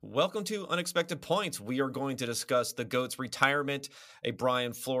Welcome to Unexpected Points. We are going to discuss the GOAT's retirement, a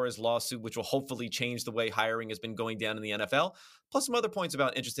Brian Flores lawsuit, which will hopefully change the way hiring has been going down in the NFL, plus some other points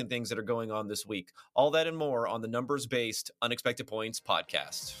about interesting things that are going on this week. All that and more on the numbers-based Unexpected Points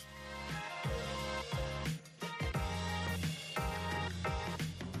podcast.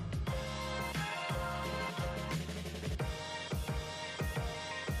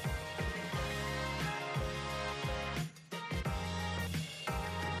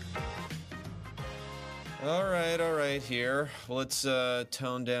 All right, here. Let's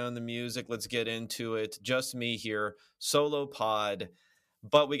tone down the music. Let's get into it. Just me here, solo pod.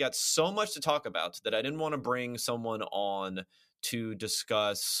 But we got so much to talk about that I didn't want to bring someone on to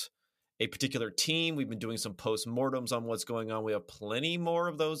discuss a particular team. We've been doing some post-mortems on what's going on. We have plenty more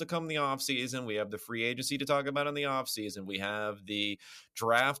of those to come in the offseason. We have the free agency to talk about in the offseason. We have the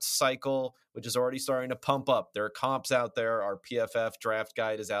draft cycle, which is already starting to pump up. There are comps out there. Our PFF draft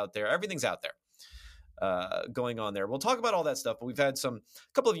guide is out there. Everything's out there. Going on there. We'll talk about all that stuff, but we've had a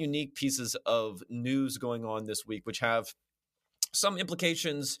couple of unique pieces of news going on this week, which have some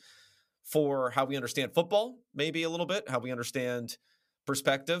implications for how we understand football, maybe a little bit, how we understand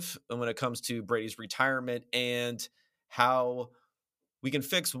perspective when it comes to Brady's retirement and how we can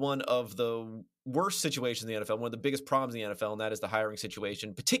fix one of the worst situations in the NFL, one of the biggest problems in the NFL, and that is the hiring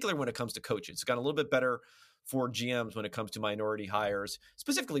situation, particularly when it comes to coaches. It's gotten a little bit better for GMs when it comes to minority hires,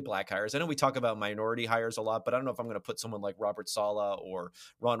 specifically black hires. I know we talk about minority hires a lot, but I don't know if I'm going to put someone like Robert Saleh or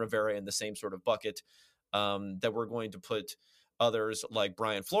Ron Rivera in the same sort of bucket that we're going to put others like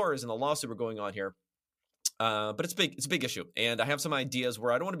Brian Flores in the lawsuit we're going on here. But it's big. It's a big issue. And I have some ideas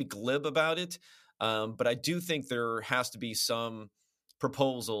where I don't want to be glib about it, but I do think there has to be some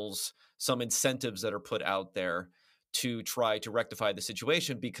proposals, some incentives that are put out there to try to rectify the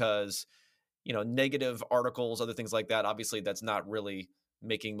situation because negative articles, other things like that, obviously that's not really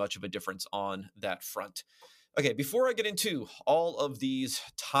making much of a difference on that front. Okay, before I get into all of these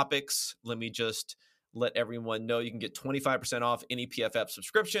topics, let me just let everyone know you can get 25% off any PFF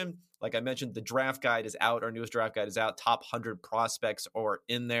subscription. Like I mentioned, the draft guide is out. Our newest draft guide is out. Top 100 prospects are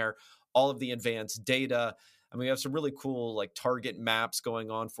in there. All of the advanced data. I mean, we have some really cool like target maps going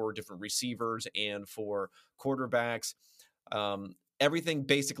on for different receivers and for quarterbacks. Everything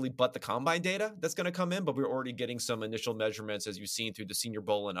basically but the combine data that's going to come in, but we're already getting some initial measurements as you've seen through the Senior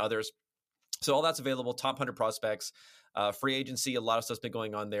Bowl and others. So all that's available, top 100 prospects, free agency, a lot of stuff's been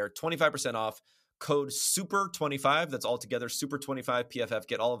going on there. 25% off, code SUPER25, that's all together, SUPER25 PFF,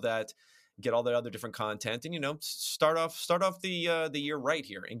 get all of that, get all the other different content, and start off the year right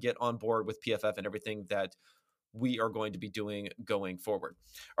here and get on board with PFF and everything that we are going to be doing going forward.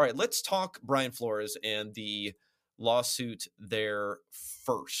 All right, let's talk Brian Flores and the lawsuit there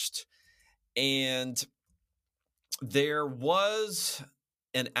first. And there was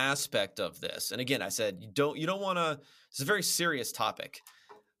an aspect of this. And again, I said, you don't want to, it's a very serious topic,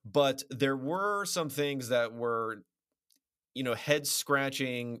 but there were some things that were, head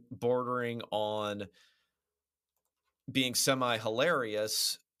scratching, bordering on being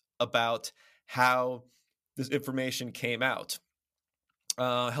semi-hilarious about how this information came out.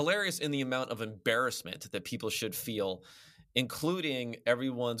 Hilarious in the amount of embarrassment that people should feel, including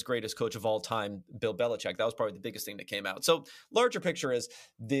everyone's greatest coach of all time, Bill Belichick. That was probably the biggest thing that came out. So larger picture is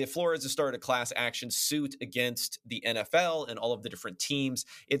the Flores has started a class action suit against the NFL and all of the different teams.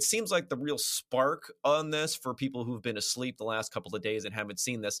 It seems like the real spark on this, for people who've been asleep the last couple of days and haven't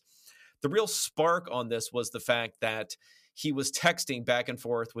seen this, the real spark on this was the fact that he was texting back and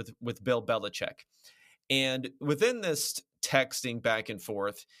forth with Bill Belichick. And within this texting back and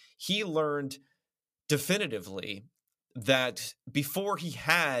forth, he learned definitively that before he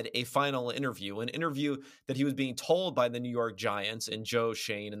had a final interview, an interview that he was being told by the New York Giants and Joe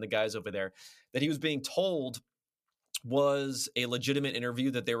Schoen and the guys over there, that he was being told was a legitimate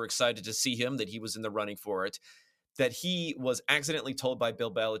interview, that they were excited to see him, that he was in the running for it, that he was accidentally told by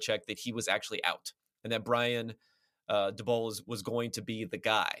Bill Belichick that he was actually out and that Brian Daboll was going to be the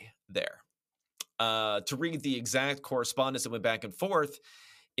guy there. To read the exact correspondence that went back and forth,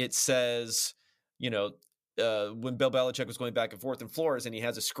 it says, when Bill Belichick was going back and forth in Flores, and he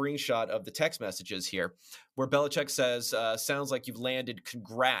has a screenshot of the text messages here, where Belichick says, sounds like you've landed,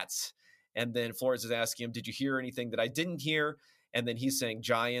 congrats. And then Flores is asking him, did you hear anything that I didn't hear? And then he's saying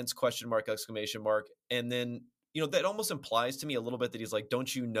Giants, ? And then, that almost implies to me a little bit that he's like,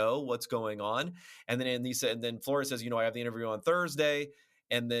 don't you know what's going on? And then Flores says, I have the interview on Thursday.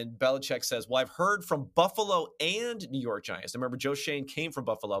 And then Belichick says, well, I've heard from Buffalo and New York Giants. I remember Joe Schoen came from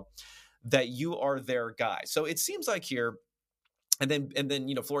Buffalo, that you are their guy. So it seems like here And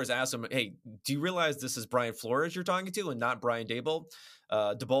then Flores asked him, "Hey, do you realize this is Brian Flores you're talking to, and not Brian Daboll?"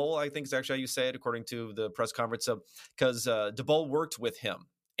 DeBoll, I think is actually how you say it, according to the press conference. So, because DeBoll worked with him,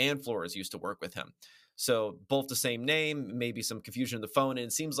 and Flores used to work with him, so both the same name, maybe some confusion on the phone. And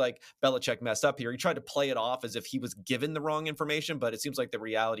it seems like Belichick messed up here. He tried to play it off as if he was given the wrong information, but it seems like the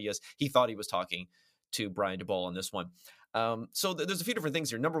reality is he thought he was talking to Brian DeBoll on this one. So there's a few different things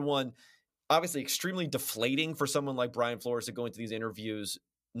here. Number one, obviously extremely deflating for someone like Brian Flores to go into these interviews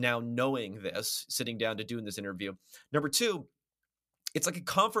now knowing this, sitting down to doing this interview. Number two, it's like a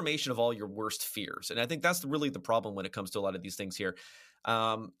confirmation of all your worst fears. And I think that's really the problem when it comes to a lot of these things here,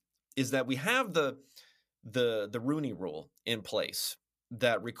 is that we have the Rooney Rule in place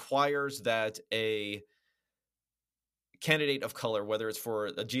that requires that a candidate of color, whether it's for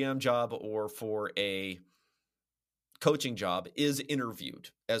a GM job or for a coaching job, is interviewed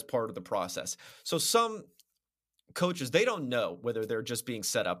as part of the process. So some coaches, they don't know whether they're just being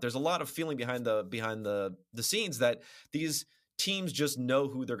set up. There's a lot of feeling behind the scenes that these teams just know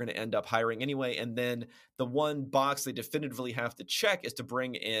who they're going to end up hiring anyway. And then the one box they definitively have to check is to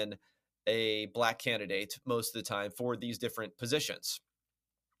bring in a black candidate most of the time for these different positions.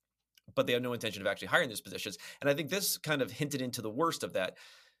 But they have no intention of actually hiring these positions. And I think this kind of hinted into the worst of that.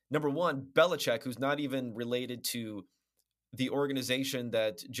 Number one, Belichick, who's not even related to the organization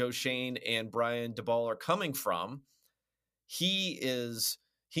that Joe Schoen and Brian DeBoll are coming from, he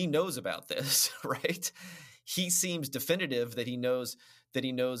knows about this, right? He seems definitive that he knows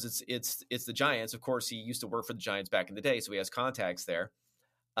it's the Giants. Of course, he used to work for the Giants back in the day, so he has contacts there.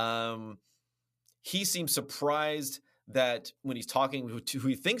 He seems surprised that when he's talking to who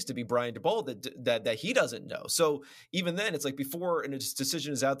he thinks to be Brian DeBoll, that he doesn't know. So even then, it's like before a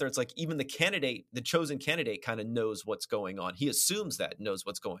decision is out there, it's like even the chosen candidate kind of knows what's going on. He assumes that knows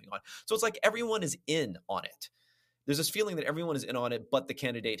what's going on. So it's like everyone is in on it. There's this feeling that everyone is in on it but the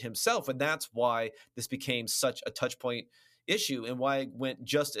candidate himself. And that's why this became such a touch point issue and why it went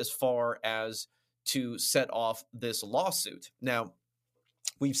just as far as to set off this lawsuit. Now,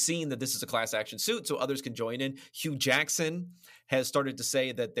 we've seen that this is a class action suit, so others can join in. Hugh Jackson has started to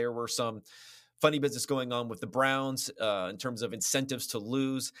say that there were some funny business going on with the Browns in terms of incentives to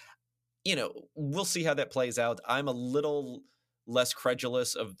lose. We'll see how that plays out. I'm a little less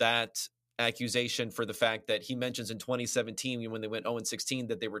credulous of that accusation for the fact that he mentions in 2017 when they went 0-16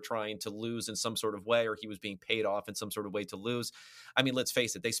 that they were trying to lose in some sort of way, or he was being paid off in some sort of way to lose. I mean, let's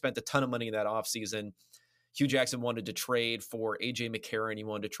face it, they spent a ton of money in that offseason. Hugh Jackson wanted to trade for A.J. McCarron. He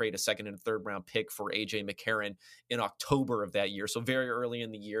wanted to trade a second and third round pick for A.J. McCarron in October of that year, so very early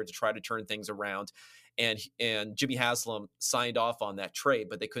in the year, to try to turn things around. And Jimmy Haslam signed off on that trade,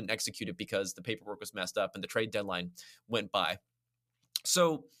 but they couldn't execute it because the paperwork was messed up and the trade deadline went by.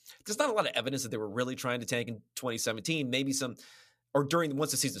 So there's not a lot of evidence that they were really trying to tank in 2017. Maybe some, or once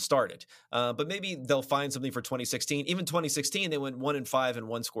the season started. But maybe they'll find something for 2016. Even 2016, they went 1-5 in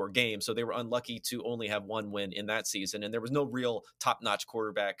one-score games, so they were unlucky to only have one win in that season. And there was no real top-notch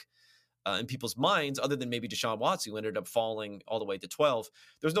quarterback in people's minds, other than maybe Deshaun Watson, who ended up falling all the way to 12.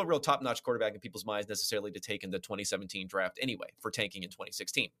 There's no real top-notch quarterback in people's minds necessarily to take in the 2017 draft anyway, for tanking in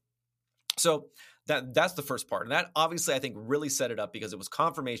 2016. So that's the first part. And that obviously I think really set it up because it was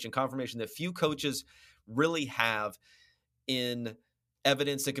confirmation that few coaches really have in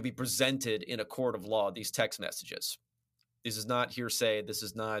evidence that could be presented in a court of law, these text messages. This is not hearsay. This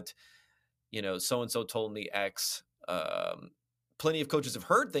is not, so-and-so told me X. Plenty of coaches have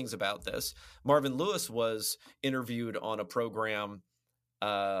heard things about this. Marvin Lewis was interviewed on a program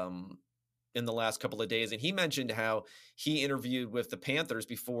in the last couple of days, and he mentioned how he interviewed with the Panthers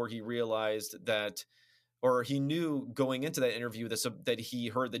before he realized that, or he knew going into that interview that he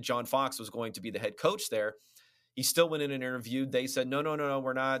heard that John Fox was going to be the head coach there. He still went in and interviewed. They said, no,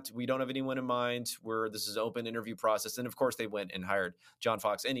 we're not. We don't have anyone in mind. This is an open interview process. And of course they went and hired John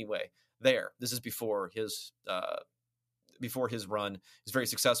Fox anyway there. This is before his run, his very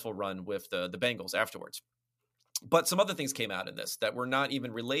successful run with the Bengals afterwards. But some other things came out in this that were not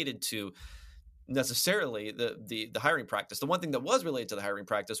even related to necessarily the hiring practice. The one thing that was related to the hiring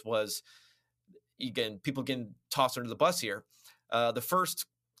practice was, again, people getting tossed under the bus here. The first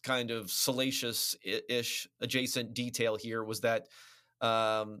kind of salacious-ish adjacent detail here was that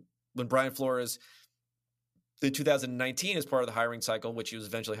when Brian Flores, in 2019, as part of the hiring cycle, which he was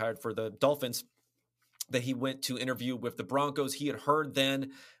eventually hired for the Dolphins, that he went to interview with the Broncos. He had heard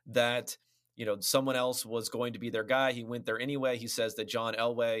then that someone else was going to be their guy. He went there anyway. He says that John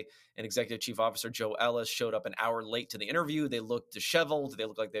Elway and Executive Chief Officer Joe Ellis showed up an hour late to the interview. They looked disheveled. They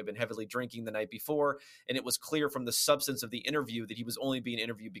looked like they'd been heavily drinking the night before. And it was clear from the substance of the interview that he was only being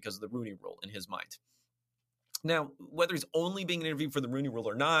interviewed because of the Rooney Rule in his mind. Now, whether he's only being interviewed for the Rooney Rule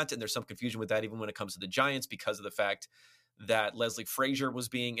or not, and there's some confusion with that even when it comes to the Giants because of the fact that Leslie Frazier was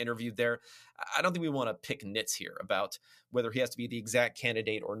being interviewed there. I don't think we want to pick nits here about whether he has to be the exact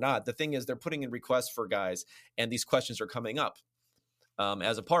candidate or not. The thing is, they're putting in requests for guys, and these questions are coming up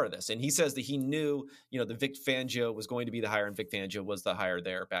as a part of this. And he says that he knew, the Vic Fangio was going to be the hire, and Vic Fangio was the hire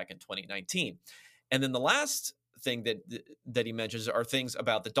there back in 2019. And then the last thing that he mentions are things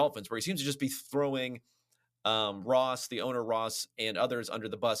about the Dolphins, where he seems to just be throwing Ross, the owner Ross, and others under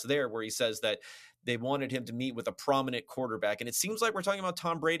the bus there, where he says that they wanted him to meet with a prominent quarterback. And it seems like we're talking about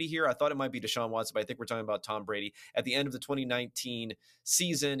Tom Brady here. I thought it might be Deshaun Watson, but I think we're talking about Tom Brady at the end of the 2019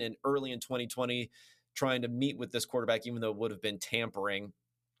 season and early in 2020, trying to meet with this quarterback, even though it would have been tampering.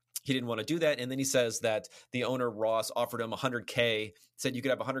 He didn't want to do that. And then he says that the owner, Ross, offered him $100K, said you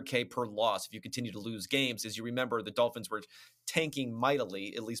could have $100K per loss if you continue to lose games. As you remember, the Dolphins were tanking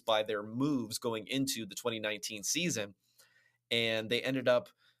mightily, at least by their moves going into the 2019 season. And they ended up,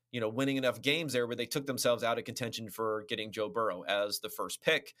 winning enough games there where they took themselves out of contention for getting Joe Burrow as the first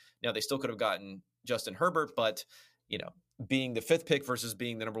pick. Now, they still could have gotten Justin Herbert, but, being the fifth pick versus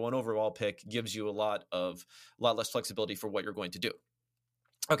being the number one overall pick gives you a lot less flexibility for what you're going to do.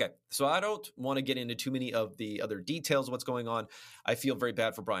 Okay, so I don't want to get into too many of the other details of what's going on. I feel very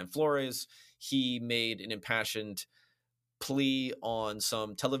bad for Brian Flores. He made an impassioned plea on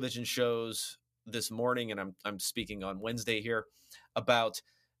some television shows this morning, and I'm speaking on Wednesday here, about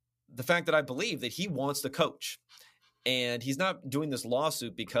the fact that I believe that he wants to coach. And he's not doing this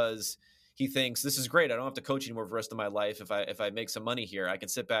lawsuit because he thinks this is great. I don't have to coach anymore for the rest of my life. If I make some money here, I can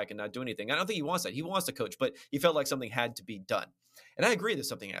sit back and not do anything. I don't think he wants that. He wants to coach, but he felt like something had to be done. And I agree that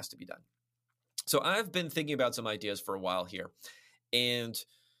something has to be done. So I've been thinking about some ideas for a while here. And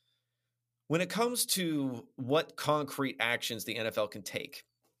when it comes to what concrete actions the NFL can take,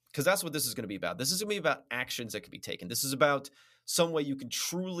 because that's what this is going to be about. This is going to be about actions that can be taken. This is about some way you can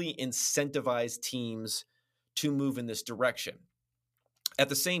truly incentivize teams to move in this direction. At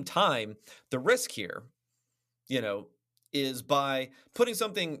the same time, the risk here, is by putting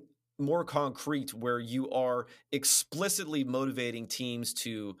something more concrete where you are explicitly motivating teams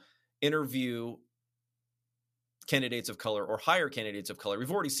to interview candidates of color or hire candidates of color.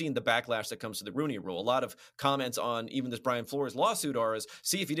 We've already seen the backlash that comes to the Rooney Rule. A lot of comments on even this Brian Flores lawsuit are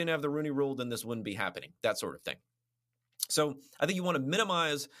see, if you didn't have the Rooney Rule, then this wouldn't be happening, that sort of thing. So I think you want to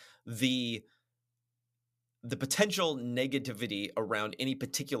minimize the potential negativity around any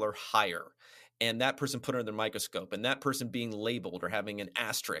particular hire and that person put under the microscope and that person being labeled or having an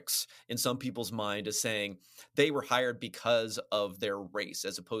asterisk in some people's mind as saying they were hired because of their race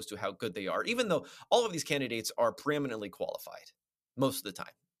as opposed to how good they are, even though all of these candidates are preeminently qualified most of the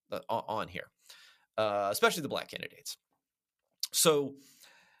time on here, especially the black candidates. So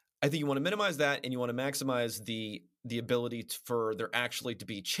I think you want to minimize that and you want to maximize the ability for there actually to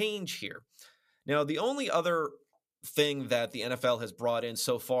be change here. Now, the only other thing that the NFL has brought in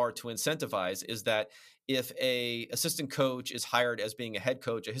so far to incentivize is that if a assistant coach is hired as being a head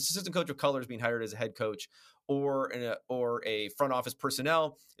coach, a assistant coach of color is being hired as a head coach, or a front office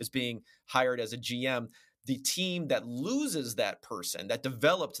personnel is being hired as a GM, the team that loses that person, that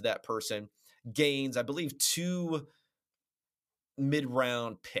developed that person, gains, I believe, 2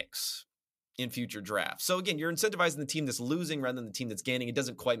 mid-round picks in future drafts. So again, you're incentivizing the team that's losing rather than the team that's gaining. It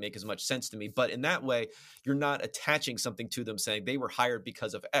doesn't quite make as much sense to me, but in that way, you're not attaching something to them saying they were hired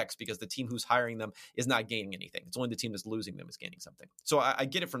because of X, because the team who's hiring them is not gaining anything. It's only the team that's losing them is gaining something. So I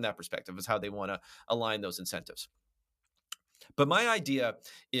get it from that perspective, is how they want to align those incentives. But my idea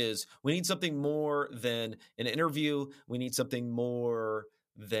is we need something more than an interview. We need something more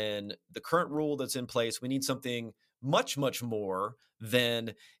than the current rule that's in place. We need something much, much more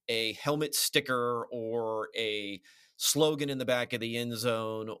than a helmet sticker or a slogan in the back of the end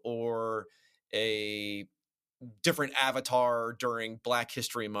zone or a different avatar during Black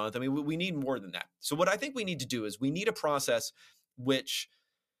History Month. I mean, we need more than that. So what I think we need to do is we need a process which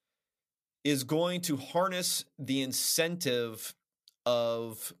is going to harness the incentive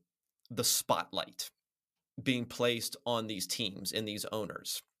of the spotlight being placed on these teams and these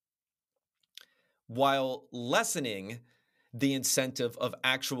owners, while lessening the incentive of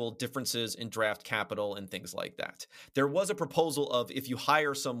actual differences in draft capital and things like that. There was a proposal of if you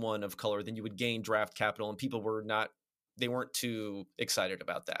hire someone of color, then you would gain draft capital, and people weren't too excited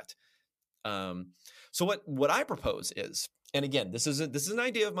about that. So what I propose is, and again, this is an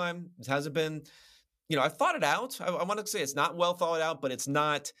idea of mine. It hasn't been, I thought it out. I want to say it's not well thought out, but it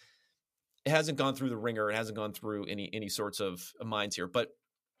hasn't gone through the ringer. It hasn't gone through any sorts of minds here. But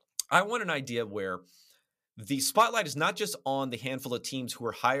I want an idea where the spotlight is not just on the handful of teams who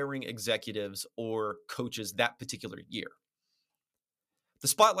are hiring executives or coaches that particular year. The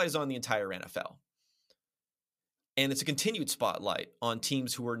spotlight is on the entire NFL. And it's a continued spotlight on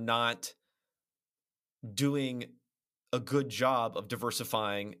teams who are not doing a good job of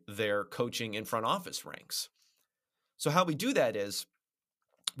diversifying their coaching and front office ranks. So how we do that is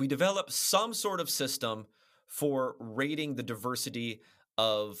we develop some sort of system for rating the diversity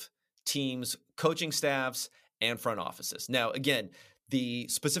of teams, coaching staffs, and front offices. Now, again, the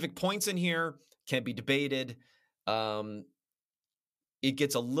specific points in here can be debated. It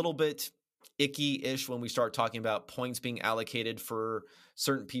gets a little bit icky-ish when we start talking about points being allocated for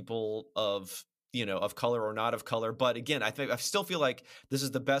certain people of color or not of color. But again, I still feel like this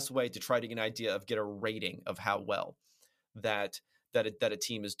is the best way to try to get an idea of get a rating of how well that a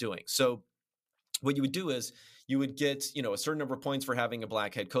team is doing. So what you would do is you would get, a certain number of points for having a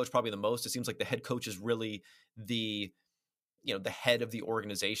black head coach, probably the most. It seems like the head coach is really the head of the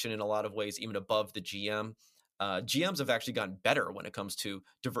organization in a lot of ways, even above the GM. GMs have actually gotten better when it comes to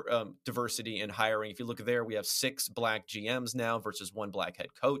diversity in hiring. If you look there, we have 6 black GMs now versus 1 black head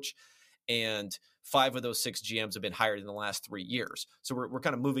coach. And 5 of those 6 GMs have been hired in the last 3 years. So we're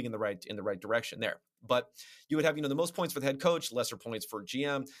kind of moving in the right direction there. But you would have, the most points for the head coach, lesser points for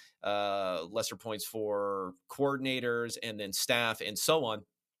GM, lesser points for coordinators, and then staff, and so on.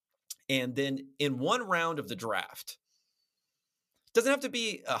 And then in one round of the draft, doesn't have to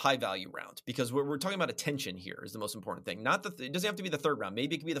be a high value round, because we're talking about attention here is the most important thing. It doesn't have to be the 3rd round.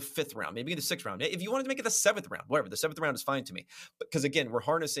 Maybe it could be the 5th round, maybe the 6th round. If you wanted to make it the 7th round, whatever, the 7th round is fine to me. Because again, we're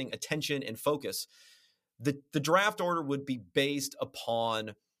harnessing attention and focus. The draft order would be based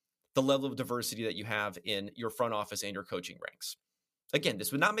upon the level of diversity that you have in your front office and your coaching ranks. Again,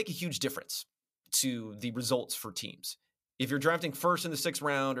 this would not make a huge difference to the results for teams. If you're drafting first in the 6th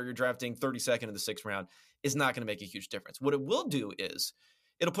round or you're drafting 32nd in the 6th round, it's not going to make a huge difference. What it will do is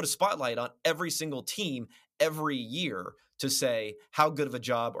it'll put a spotlight on every single team every year to say, how good of a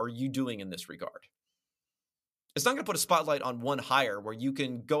job are you doing in this regard? It's not going to put a spotlight on one hire where you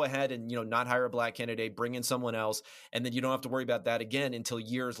can go ahead and, not hire a black candidate, bring in someone else, and then you don't have to worry about that again until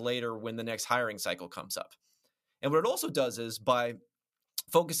years later when the next hiring cycle comes up. And what it also does is, by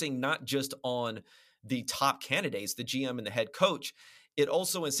focusing not just on the top candidates, the GM and the head coach, it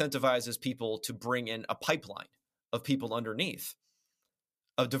also incentivizes people to bring in a pipeline of people underneath,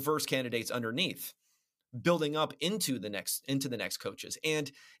 of diverse candidates underneath, building up into the next coaches.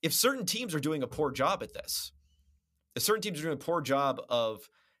 And if certain teams are doing a poor job at this, if certain teams are doing a poor job of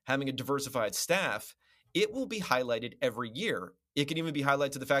having a diversified staff, it will be highlighted every year. It can even be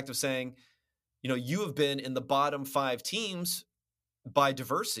highlighted to the fact of saying, you have been in the bottom 5 teams by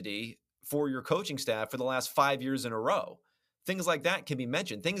diversity for your coaching staff for the last 5 years in a row. Things like that can be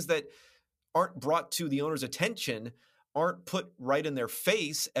mentioned. Things that aren't brought to the owner's attention aren't put right in their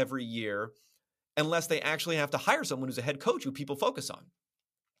face every year unless they actually have to hire someone who's a head coach who people focus on.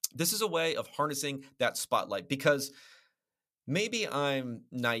 This is a way of harnessing that spotlight, because maybe I'm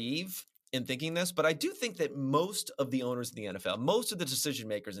naive in thinking this, but I do think that most of the owners in the NFL, most of the decision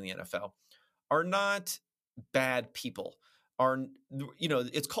makers in the NFL are not bad people.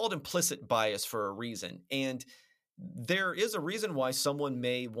 It's called implicit bias for a reason. And there is a reason why someone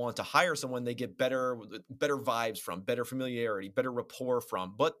may want to hire someone they get better vibes from, better familiarity, better rapport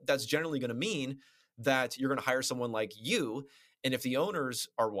from. But that's generally going to mean that you're going to hire someone like you. And if the owners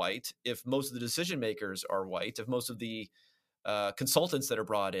are white, if most of the decision makers are white, if most of the consultants that are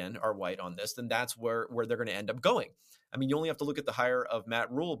brought in are white on this, then that's where they're going to end up going. I mean, you only have to look at the hire of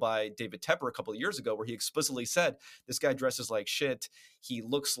Matt Rule by David Tepper a couple of years ago, where he explicitly said, this guy dresses like shit. He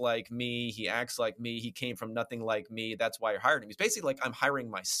looks like me. He acts like me. He came from nothing like me. That's why I hired him. He's basically like, I'm hiring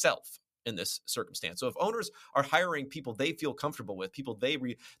myself in this circumstance. So if owners are hiring people they feel comfortable with, people they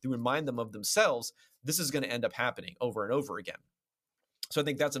remind them of themselves, this is going to end up happening over and over again. So I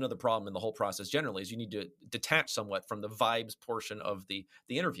think that's another problem in the whole process generally, is you need to detach somewhat from the vibes portion of the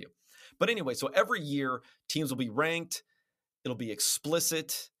interview. But anyway, so every year teams will be ranked. It'll be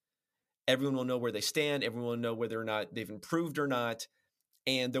explicit. Everyone will know where they stand. Everyone will know whether or not they've improved or not.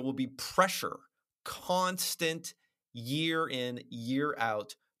 And there will be pressure, constant year in, year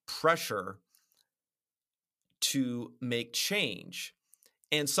out pressure to make change.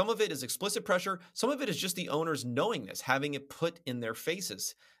 And some of it is explicit pressure. Some of it is just the owners knowing this, having it put in their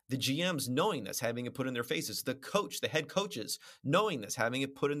faces. The GMs knowing this, having it put in their faces. The head coaches knowing this, having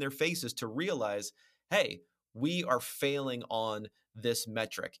it put in their faces to realize, hey, we are failing on this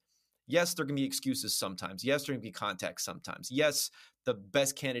metric. Yes, there can be excuses sometimes. Yes, there can be context sometimes. Yes, the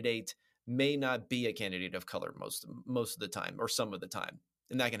best candidate may not be a candidate of color most of the time, or some of the time.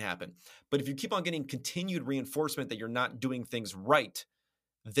 then that can happen. But if you keep on getting continued reinforcement that you're not doing things right,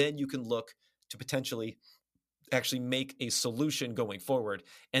 then you can look to potentially actually make a solution going forward.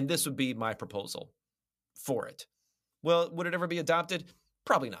 And this would be my proposal for it. Well, would it ever be adopted?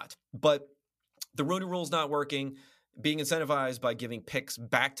 Probably not. But the Rooney Rule is not working. Being incentivized by giving picks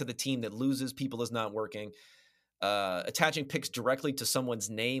back to the team that loses people is not working. Attaching picks directly to someone's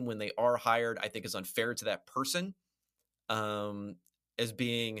name when they are hired, I think, is unfair to that person, as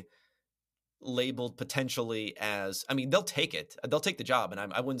being labeled potentially as, I mean, they'll take it. They'll take the job.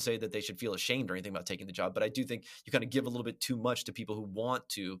 And I wouldn't say that they should feel ashamed or anything about taking the job, but I do think you kind of give a little bit too much to people who want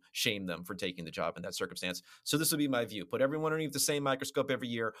to shame them for taking the job in that circumstance. So this would be my view. Put everyone underneath the same microscope every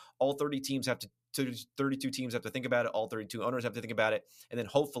year. All 32 teams have to think about it. All 32 owners have to think about it. And then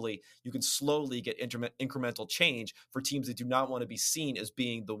hopefully you can slowly get incremental change for teams that do not want to be seen as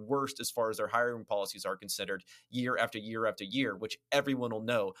being the worst as far as their hiring policies are considered year after year after year, which everyone will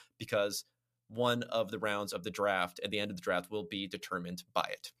know because one of the rounds of the draft at the end of the draft will be determined by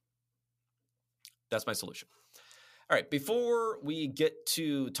it. That's my solution. All right, before we get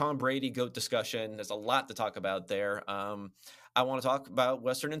to Tom Brady GOAT discussion, there's a lot to talk about there. I want to talk about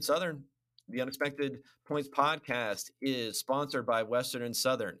Western and Southern. The Unexpected Points podcast is sponsored by Western and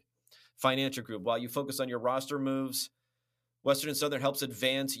Southern Financial Group. While you focus on your roster moves, Western and Southern helps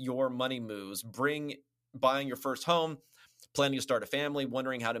advance your money moves. Buying your first home, planning to start a family,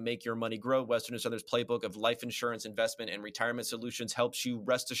 wondering how to make your money grow. Western and Southern's playbook of life insurance, investment, and retirement solutions helps you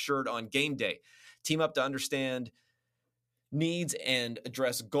rest assured on game day. Team up to understand needs and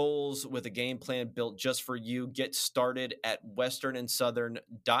address goals with a game plan built just for you. Get started at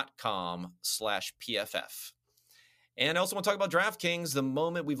westernsouthern.com/PFF. And I also want to talk about DraftKings. The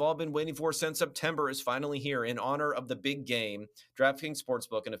moment we've all been waiting for since September is finally here. In honor of the big game, DraftKings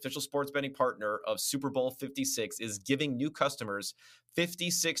Sportsbook, an official sports betting partner of Super Bowl 56, is giving new customers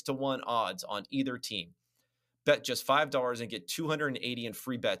 56-1 odds on either team. Bet just $5 and get $280 in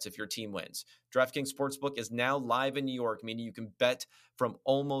free bets if your team wins. DraftKings Sportsbook is now live in New York, meaning you can bet from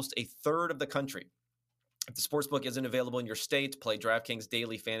almost a third of the country. If the sportsbook isn't available in your state, play DraftKings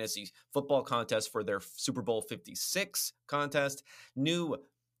Daily Fantasy Football Contest for their Super Bowl 56 contest. New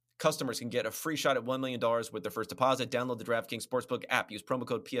customers can get a free shot at $1 million with their first deposit. Download the DraftKings Sportsbook app. Use promo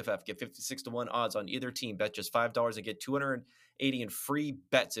code PFF. Get 56-1 odds on either team. Bet just $5 and get $280 in free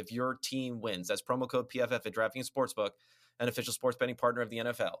bets if your team wins. That's promo code PFF at DraftKings Sportsbook, an official sports betting partner of the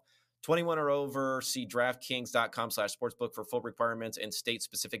NFL. 21 or over, see DraftKings.com/sportsbook for full requirements and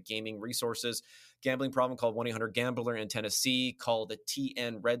state-specific gaming resources. Gambling problem, call 1-800-GAMBLER in Tennessee. Call the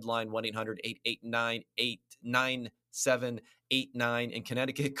TN Red Line, 1-800-889-8789. In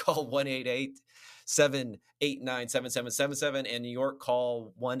Connecticut, call 1-888-789-7777. In New York,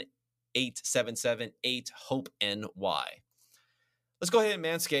 call 1-877-8-HOPE-NY. Let's go ahead and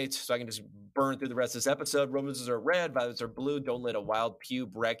manscape so I can just burn through the rest of this episode. Roses are red, violets are blue. Don't let a wild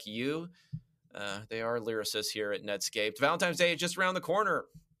pube wreck you. They are lyricists here at Netscaped. Valentine's Day is just around the corner.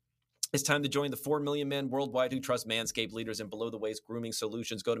 It's time to join the 4 million men worldwide who trust Manscaped, leaders in below-the-waist grooming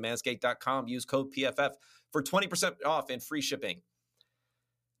solutions. Go to manscaped.com. Use code PFF for 20% off and free shipping.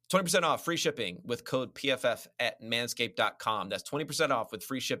 20% off free shipping with code PFF at manscaped.com. That's 20% off with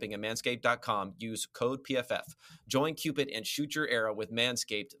free shipping at manscaped.com. Use code PFF. Join Cupid and shoot your arrow with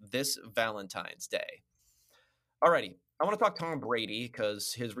Manscaped this Valentine's Day. Alrighty, I want to talk Tom Brady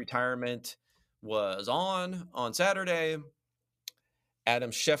because his retirement was on Saturday.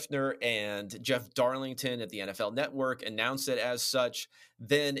 Adam Schefter and Jeff Darlington at the NFL Network announced it as such.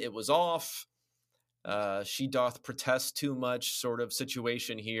 Then it was off. She doth protest too much sort of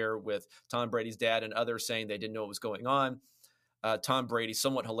situation here with Tom Brady's dad and others saying they didn't know what was going on. Tom Brady,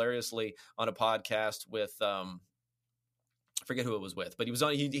 somewhat hilariously, on a podcast with, I forget who it was with, but he was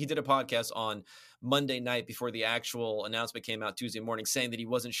on. He did a podcast on Monday night before the actual announcement came out Tuesday morning, saying that he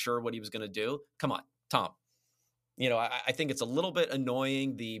wasn't sure what he was going to do. Come on, Tom. You know, I think it's a little bit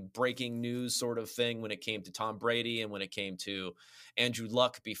annoying, the breaking news sort of thing when it came to Tom Brady and when it came to Andrew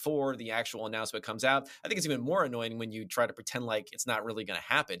Luck before the actual announcement comes out. I think it's even more annoying when you try to pretend like it's not really going to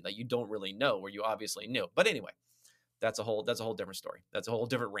happen, that you don't really know where you obviously knew. But anyway, that's a whole different story. That's a whole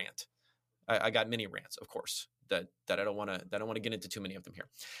different rant. I got many rants, of course, that I don't want to get into too many of them here.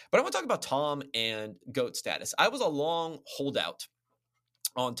 But I want to talk about Tom and GOAT status. I was a long holdout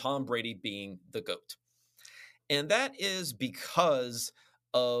on Tom Brady being the GOAT. And that is because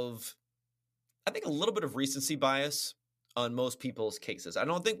of, I think, a little bit of recency bias on most people's cases. I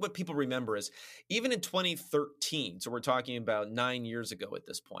don't think what people remember is even in 2013, so we're talking about 9 years ago at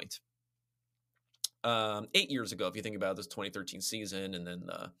this point, 8 years ago, if you think about this 2013 season and then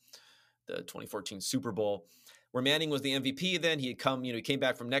the 2014 Super Bowl, where Manning was the MVP then. He came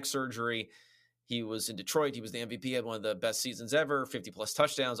back from neck surgery. He was in Detroit. He was the MVP, had one of the best seasons ever, 50 plus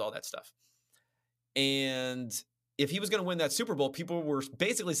touchdowns, all that stuff. And if he was going to win that Super Bowl, people were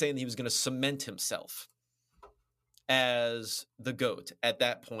basically saying that he was going to cement himself as the GOAT at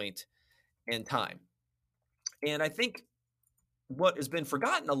that point in time. And I think what has been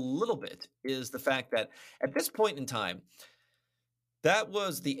forgotten a little bit is the fact that at this point in time, that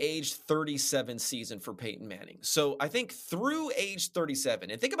was the age 37 season for Peyton Manning. So I think through age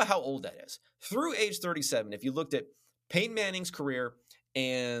 37, and think about how old that is. Through age 37, if you looked at Peyton Manning's career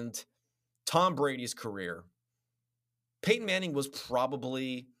and Tom Brady's career, Peyton Manning was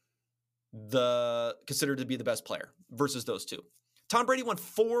probably considered to be the best player versus those two. Tom Brady won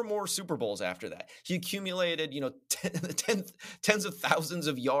 4 more Super Bowls after that. He accumulated, tens of thousands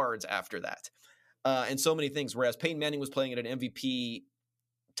of yards after that. And so many things, whereas Peyton Manning was playing at an MVP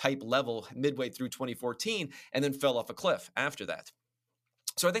type level midway through 2014 and then fell off a cliff after that.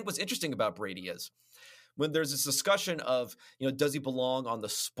 So I think what's interesting about Brady is when there's this discussion of, does he belong on the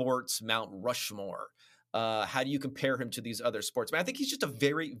sports Mount Rushmore? How do you compare him to these other sportsmen? I think he's just a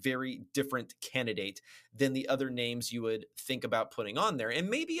very, very different candidate than the other names you would think about putting on there. And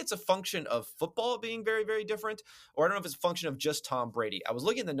maybe it's a function of football being very, very different, or I don't know if it's a function of just Tom Brady. I was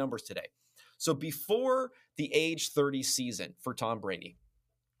looking at the numbers today. So before the age 30 season for Tom Brady,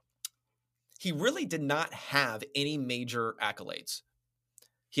 he really did not have any major accolades.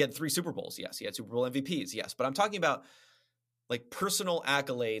 He had 3 Super Bowls. Yes. He had Super Bowl MVPs. Yes. But I'm talking about like personal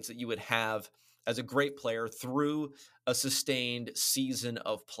accolades that you would have as a great player through a sustained season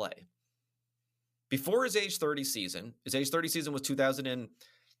of play. Before his age 30 season was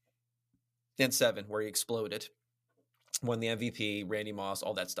 2007, where he exploded, won the MVP, Randy Moss,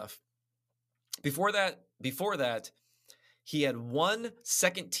 all that stuff. Before that, he had 1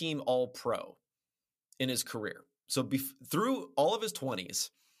 second-team All-Pro in his career. So through all of his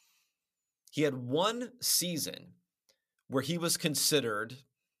 20s, he had 1 season where he was considered,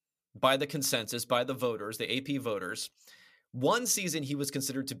 by the consensus, by the voters, the AP voters, 1 season he was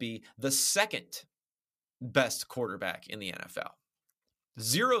considered to be the second best quarterback in the NFL.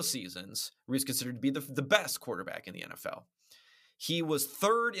 0 seasons where he was considered to be the best quarterback in the NFL. He was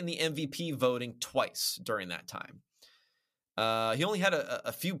 3rd in the MVP voting twice during that time. He only had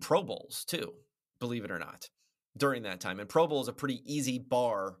a few Pro Bowls too, believe it or not, during that time. And Pro Bowl is a pretty easy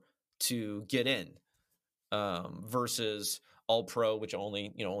bar to get in versus All-Pro, which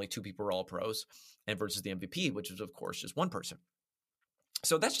only 2 people are All-Pros, and versus the MVP, which is, of course, just 1 person.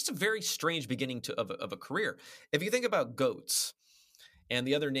 So that's just a very strange beginning of a career. If you think about GOATs and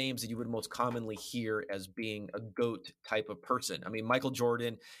the other names that you would most commonly hear as being a GOAT type of person, I mean, Michael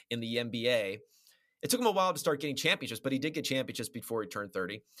Jordan in the NBA, it took him a while to start getting championships, but he did get championships before he turned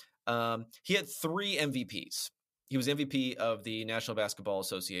 30. He had 3 MVPs. He was MVP of the National Basketball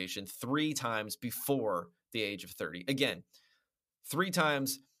Association 3 times before the age of 30. Again, 3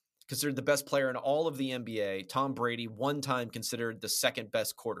 times considered the best player in all of the NBA. Tom Brady, 1 time considered the second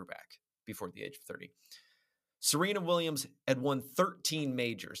best quarterback before the age of 30. Serena Williams had won 13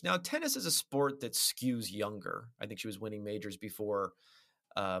 majors. Now, tennis is a sport that skews younger. I think she was winning majors before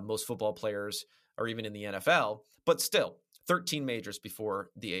most football players or even in the NFL, but still 13 majors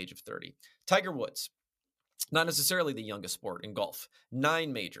before the age of 30. Tiger Woods, not necessarily the youngest sport in golf,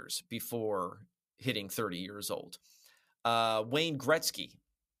 9 majors before hitting 30 years old. Wayne Gretzky,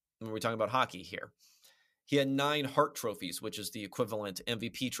 when we're talking about hockey here, he had 9 Hart trophies, which is the equivalent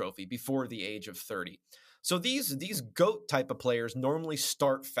MVP trophy, before the age of 30. So these GOAT type of players normally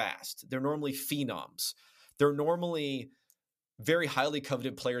start fast. They're normally phenoms. They're normally very highly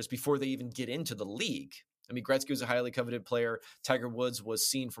coveted players before they even get into the league. I mean, Gretzky was a highly coveted player. Tiger Woods was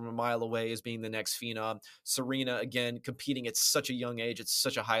seen from a mile away as being the next phenom. Serena, again, competing at such a young age, at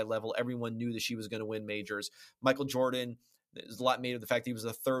such a high level. Everyone knew that she was going to win majors. Michael Jordan, there's a lot made of the fact that he was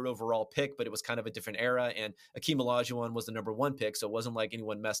the 3rd overall pick, but it was kind of a different era. And Akeem Olajuwon was the number 1 pick, so it wasn't like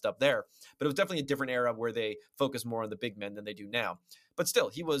anyone messed up there. But it was definitely a different era where they focus more on the big men than they do now. But still,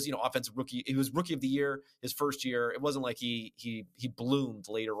 he was, offensive rookie. He was rookie of the year his first year. It wasn't like he bloomed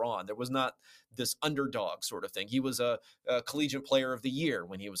later on. There was not this underdog sort of thing. He was a collegiate player of the year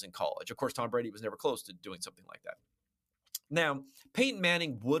when he was in college. Of course, Tom Brady was never close to doing something like that. Now, Peyton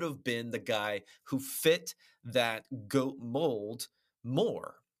Manning would have been the guy who fit that GOAT mold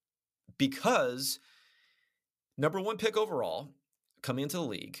more because number 1 pick overall coming into the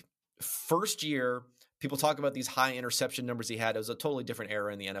league, first year, people talk about these high interception numbers he had. It was a totally different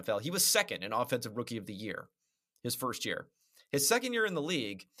era in the NFL. He was 2nd in offensive rookie of the year his first year. His second year in the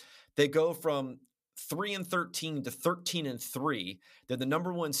league, they go from 3-13 to 13-3. They're the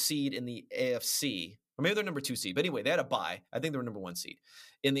number 1 seed in the AFC. Or maybe they're number 2 seed. But anyway, they had a bye. I think they were number 1 seed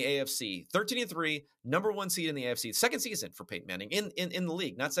in the AFC. 13-3, number 1 seed in the AFC. Second season for Peyton Manning in the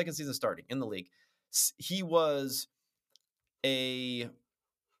league, not second season starting, in the league. He was a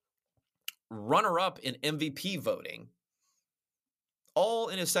runner-up in MVP voting, all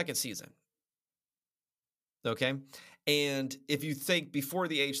in his second season. Okay? And if you think before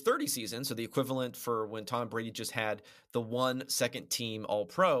the age 30 season, so the equivalent for when Tom Brady just had the 1 second team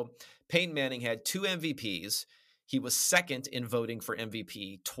All-Pro, Peyton Manning had 2 MVPs. He was second in voting for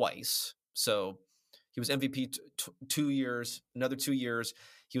MVP twice. So he was MVP 2 years, another 2 years.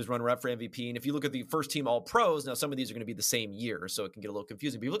 He was runner-up for MVP. And if you look at the first team All-Pros, now some of these are going to be the same year, so it can get a little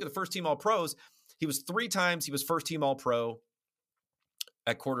confusing. But if you look at the first team All-Pros, he was 3 times. He was first team All-Pro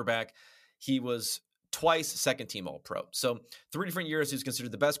at quarterback. He was twice second team All-Pro. So 3 different years he was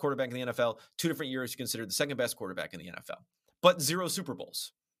considered the best quarterback in the NFL. 2 different years he considered the second best quarterback in the NFL. But 0 Super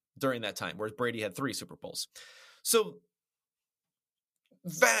Bowls during that time, whereas Brady had 3 Super Bowls. So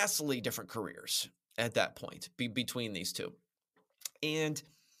vastly different careers at that point between these two. And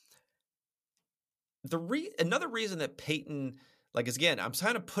another reason that Peyton, like, again, I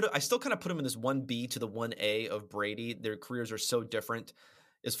still kind of put him in this 1B to the 1A of Brady. Their careers are so different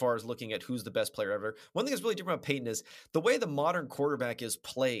as far as looking at who's the best player ever. One thing that's really different about Peyton is the way the modern quarterback is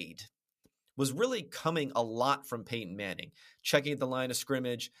played was really coming a lot from Peyton Manning, checking at the line of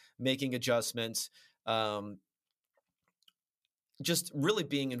scrimmage, making adjustments, just really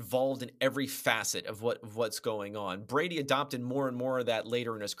being involved in every facet of what's going on. Brady adopted more and more of that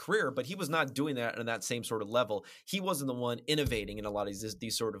later in his career, but he was not doing that on that same sort of level. He wasn't the one innovating in a lot of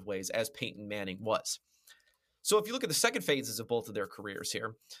these sort of ways as Peyton Manning was. So if you look at the second phases of both of their careers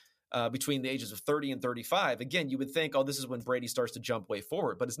here, between the ages of 30 and 35, again, you would think, oh, this is when Brady starts to jump way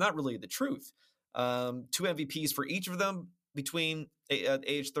forward, but it's not really the truth. 2 MVPs for each of them between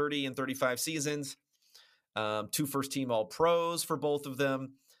age 30 and 35 seasons. 2 first-team All-Pros for both of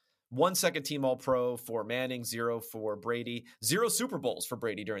them. 1 second-team All-Pro for Manning, 0 for Brady. 0 Super Bowls for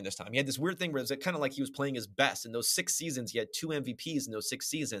Brady during this time. He had this weird thing where it was kind of like he was playing his best. In those 6 seasons, he had 2 MVPs in those 6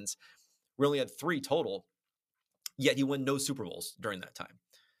 seasons. We only had 3 total, yet he won no Super Bowls during that time.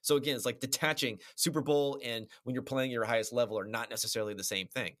 So again, it's like detaching Super Bowl and when you're playing your highest level are not necessarily the same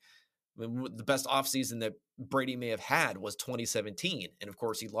thing. I mean, the best offseason that Brady may have had was 2017. And of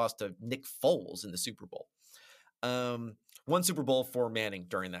course, he lost to Nick Foles in the Super Bowl. 1 Super Bowl for Manning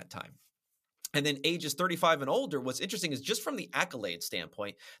during that time. And then ages 35 and older, what's interesting is just from the accolade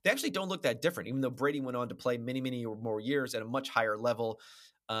standpoint, they actually don't look that different, even though Brady went on to play many, many more years at a much higher level.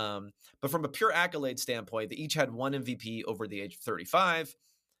 But from a pure accolade standpoint, they each had 1 MVP over the age of 35.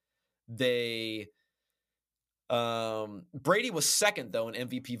 Brady was second, though, in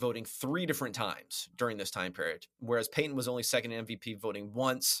MVP voting 3 different times during this time period, whereas Peyton was only second in MVP voting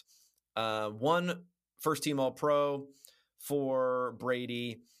once. 1 first-team All-Pro for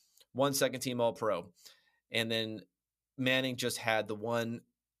Brady, 1 second-team All-Pro. And then Manning just had the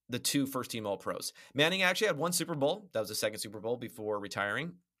 2 first-team All-Pros. Manning actually had 1 Super Bowl. That was the second Super Bowl before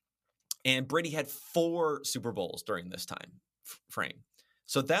retiring. And Brady had 4 Super Bowls during this time frame.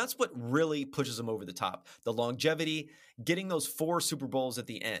 So that's what really pushes him over the top. The longevity, getting those 4 Super Bowls at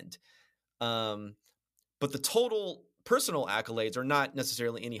the end. But the total personal accolades are not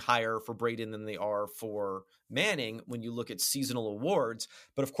necessarily any higher for Brady than they are for Manning when you look at seasonal awards.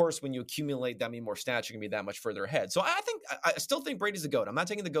 But of course, when you accumulate that many more stats, you're going to be that much further ahead. So I still think Brady's the GOAT. I'm not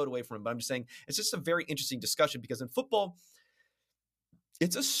taking the GOAT away from him, but I'm just saying it's just a very interesting discussion because in football,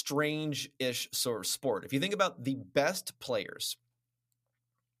 it's a strange-ish sort of sport. If you think about the best players,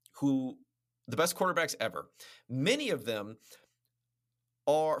 the best quarterbacks ever, many of them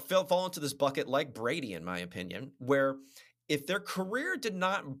fall into this bucket like Brady, in my opinion, where if their career did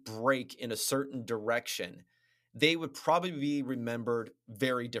not break in a certain direction, they would probably be remembered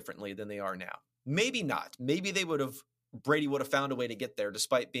very differently than they are now. Maybe not. Maybe Brady would have found a way to get there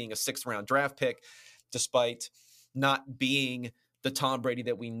despite being a 6th round draft pick, despite not being the Tom Brady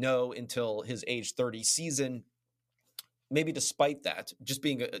that we know until his age 30 season. Maybe despite that, just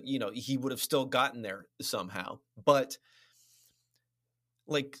being, he would have still gotten there somehow. But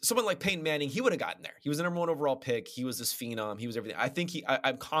like someone like Peyton Manning, he would have gotten there. He was the number 1 overall pick. He was this phenom. He was everything. I think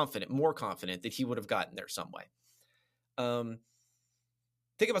I'm more confident that he would have gotten there some way.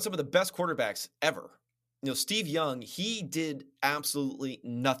 Think about some of the best quarterbacks ever. Steve Young, he did absolutely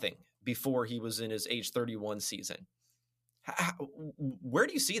nothing before he was in his age 31 season. Where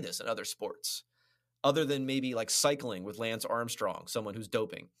do you see this in other sports? Other than maybe like cycling with Lance Armstrong, someone who's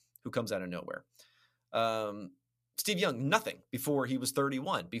doping, who comes out of nowhere. Steve Young, nothing before he was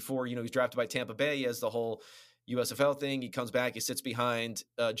 31. Before, he was drafted by Tampa Bay as the whole, USFL thing. He comes back, he sits behind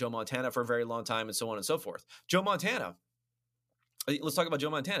Joe Montana for a very long time, and so on and so forth. Joe Montana. Let's talk about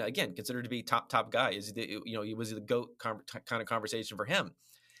Joe Montana again. Considered to be top guy. He was the GOAT kind of conversation for him.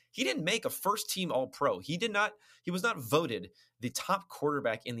 He didn't make a first team All-Pro. He was not voted the top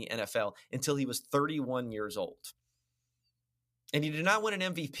quarterback in the NFL until he was 31 years old. And he did not win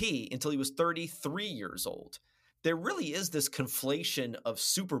an MVP until he was 33 years old. There really is this conflation of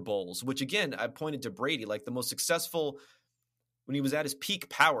Super Bowls, which again, I pointed to Brady, like the most successful when he was at his peak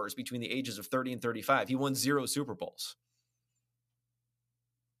powers between the ages of 30 and 35. He won 0 Super Bowls.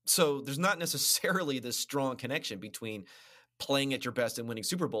 So there's not necessarily this strong connection between playing at your best and winning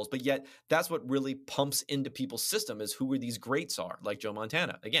Super Bowls, but yet that's what really pumps into people's system is who these greats are, like Joe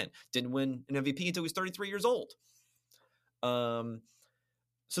Montana. Again, didn't win an MVP until he was 33 years old.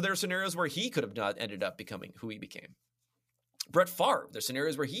 So there are scenarios where he could have not ended up becoming who he became. Brett Favre, there's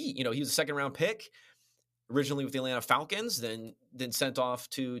scenarios where he was a second round pick originally with the Atlanta Falcons, then sent off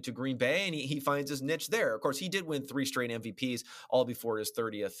to Green Bay, and he finds his niche there. Of course, he did win 3 straight MVPs all before his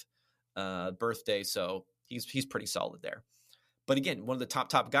 30th birthday, so he's pretty solid there. But again, one of the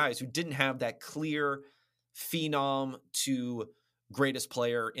top guys who didn't have that clear phenom to greatest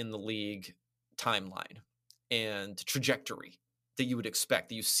player in the league timeline and trajectory that you would expect,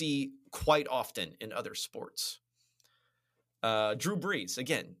 that you see quite often in other sports. Drew Brees,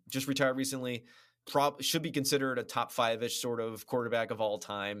 again, just retired recently, should be considered a top 5-ish sort of quarterback of all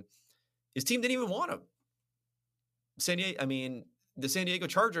time. His team didn't even want him. The San Diego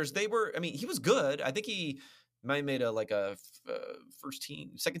Chargers, he was good. I think he might have made a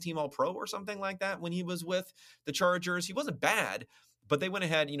second team All-Pro or something like that when he was with the Chargers. He wasn't bad, but they went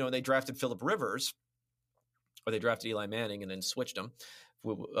ahead, they drafted Phillip Rivers, or they drafted Eli Manning and then switched him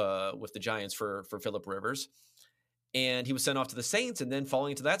with the Giants for Phillip Rivers. And he was sent off to the Saints, and then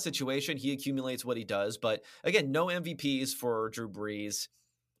falling into that situation, he accumulates what he does. But again, no MVPs for Drew Brees.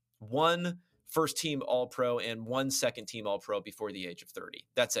 1 first-team All-Pro and 1 second-team All-Pro before the age of 30.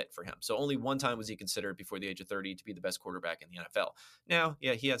 That's it for him. So only 1 time was he considered before the age of 30 to be the best quarterback in the NFL. Now,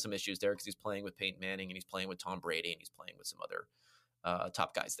 yeah, he had some issues there because he's playing with Peyton Manning, and he's playing with Tom Brady, and he's playing with some other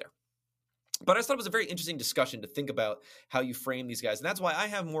top guys there. But I just thought it was a very interesting discussion to think about how you frame these guys. And that's why I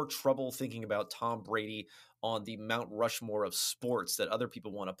have more trouble thinking about Tom Brady on the Mount Rushmore of sports that other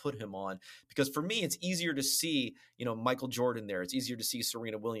people want to put him on. Because for me, it's easier to see, Michael Jordan there. It's easier to see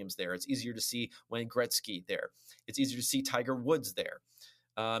Serena Williams there. It's easier to see Wayne Gretzky there. It's easier to see Tiger Woods there.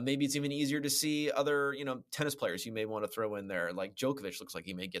 Maybe it's even easier to see other, tennis players you may want to throw in there. Like Djokovic looks like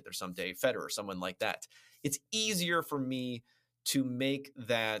he may get there someday. Federer, someone like that. It's easier for me to make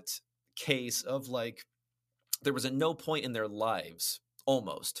that case of there was a no point in their lives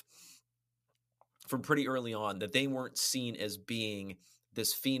almost from pretty early on that they weren't seen as being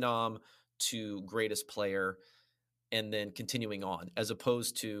this phenom to greatest player and then continuing on, as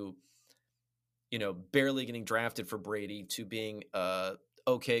opposed to barely getting drafted for Brady to being a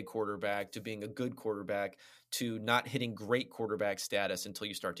okay quarterback to being a good quarterback to not hitting great quarterback status until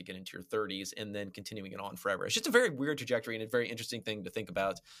you start to get into your 30s and then continuing it on forever. It's just a very weird trajectory and a very interesting thing to think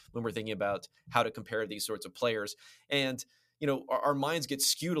about when we're thinking about how to compare these sorts of players. And, our minds get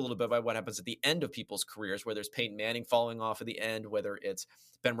skewed a little bit by what happens at the end of people's careers, whether it's Peyton Manning falling off at the end, whether it's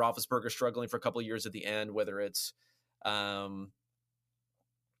Ben Roethlisberger struggling for a couple of years at the end, whether it's Drew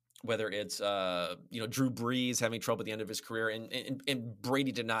Brees having trouble at the end of his career, and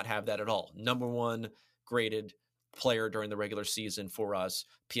Brady did not have that at all. Number 1 graded player during the regular season for us,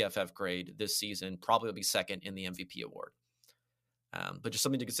 PFF grade this season, probably will be second in the MVP award. But just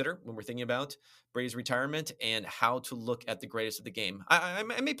something to consider when we're thinking about Brady's retirement and how to look at the greatest of the game. I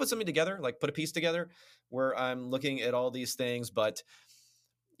may put something together, put a piece together where I'm looking at all these things, but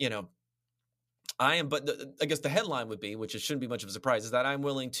I guess the headline would be, which it shouldn't be much of a surprise, is that I'm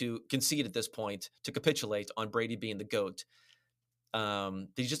willing to concede at this point, to capitulate on Brady being the GOAT.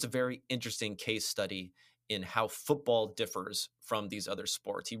 He's just a very interesting case study in how football differs from these other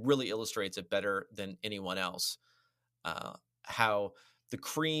sports. He really illustrates it better than anyone else. How the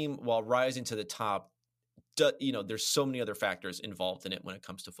cream, while rising to the top, there's so many other factors involved in it when it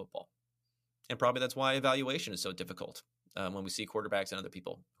comes to football. And probably that's why evaluation is so difficult when we see quarterbacks and other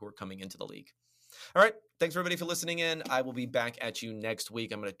people who are coming into the league. All right. Thanks, everybody, for listening in. I will be back at you next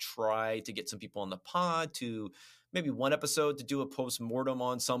week. I'm going to try to get some people on the pod to maybe one episode to do a post-mortem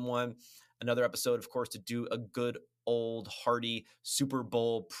on someone. Another episode, of course, to do a good old hearty Super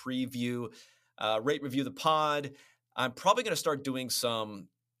Bowl preview. Rate, review the pod. I'm probably going to start doing some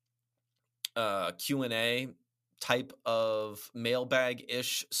Q&A type of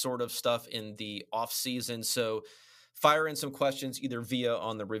mailbag-ish sort of stuff in the off season. So fire in some questions either via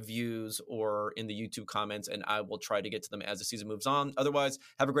on the reviews or in the YouTube comments, and I will try to get to them as the season moves on. Otherwise,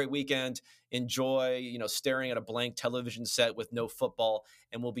 have a great weekend. Enjoy, staring at a blank television set with no football,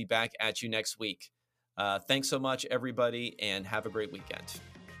 and we'll be back at you next week. Thanks so much, everybody, and have a great weekend.